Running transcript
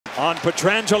on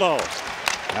Pietrangelo.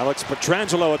 Alex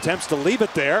Pietrangelo attempts to leave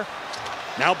it there.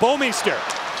 Now Bouwmeester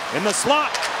in the slot.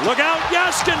 Look out,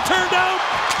 Jaskin turned out.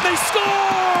 They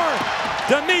score!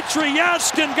 Dmitrij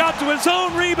Jaskin got to his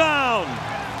own rebound.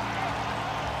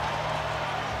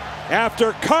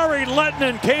 After Kari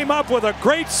Lehtonen came up with a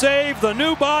great save, the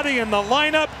new body in the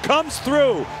lineup comes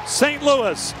through. St.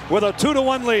 Louis with a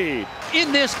 2-1 lead.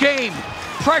 In this game,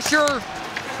 pressure,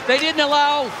 they didn't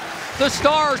allow the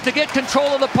Stars to get control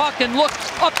of the puck and look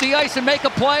up the ice and make a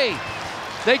play.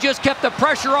 They just kept the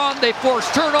pressure on. They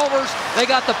forced turnovers. They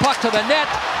got the puck to the net.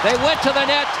 They went to the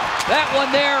net. That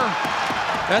one there.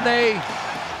 And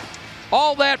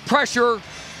all that pressure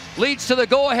leads to the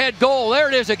go-ahead goal. There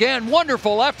it is again.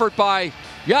 Wonderful effort by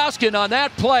Jaskin on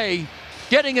that play,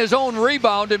 getting his own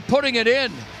rebound and putting it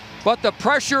in. But the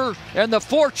pressure and the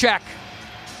forecheck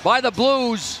by the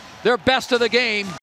Blues, their best of the game.